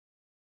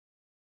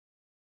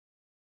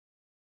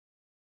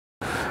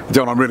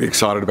John, I'm really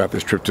excited about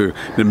this trip to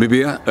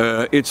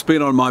Namibia. It's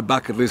been on my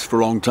bucket list for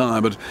a long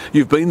time, but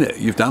you've been there,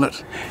 you've done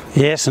it.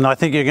 Yes, and I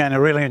think you're going to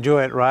really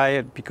enjoy it,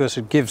 Ray, because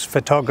it gives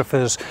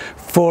photographers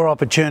 4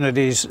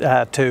 opportunities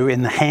to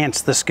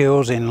enhance the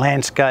skills in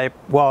landscape,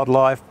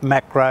 wildlife,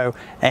 macro,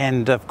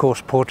 and of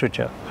course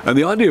portraiture. And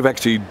the idea of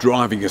actually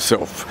driving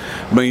yourself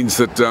means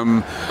that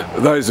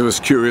those of us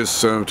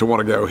curious to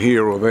want to go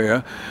here or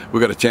there,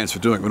 we've got a chance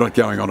of doing it. We're not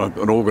going on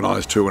an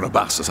organised tour in a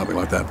bus or something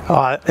like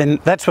that. And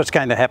that's what's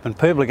going to happen.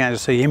 People are going to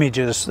see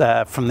images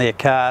from their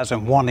cars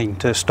and wanting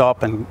to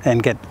stop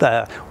and get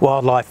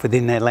wildlife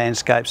within their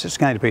landscapes. It's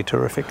going to be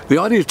terrific. The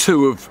idea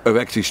too of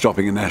actually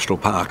stopping in national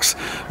parks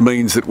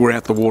means that we're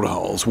at the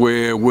waterholes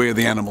where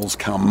the animals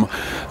come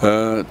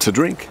to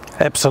drink.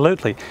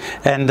 Absolutely,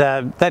 and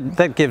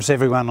that gives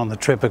everyone on the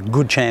trip a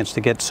good chance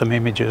to get some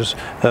images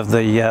of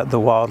the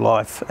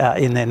wildlife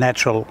in their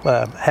natural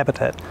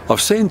habitat.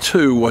 I've seen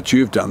too what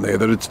you've done there,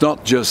 that it's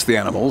not just the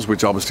animals,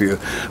 which obviously are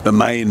the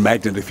main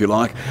magnet if you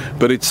like,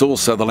 but it's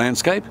also the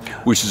landscape,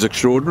 which is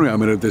extraordinary. I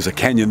mean, there's a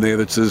canyon there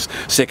that's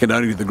second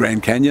only to the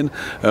Grand Canyon,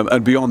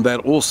 and beyond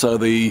that also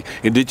the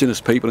indigenous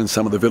people in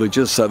some of the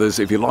villages. So there's,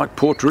 if you like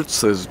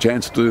portraits, there's a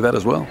chance to do that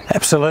as well.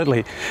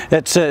 Absolutely,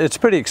 it's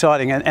pretty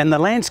exciting, and the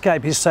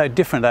landscape is so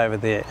different over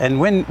there. And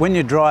when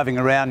you're driving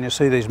around, you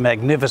see these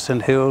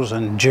magnificent hills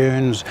and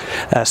dunes,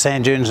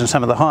 sand dunes, and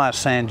some of the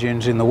highest sand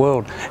dunes in the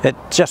world. It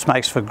just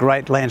makes for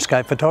great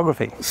landscape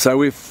photography.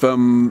 So if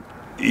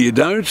you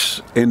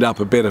don't end up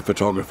a better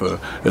photographer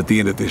at the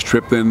end of this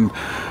trip, then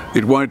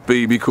it won't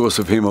be because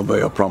of him or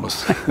me, I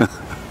promise.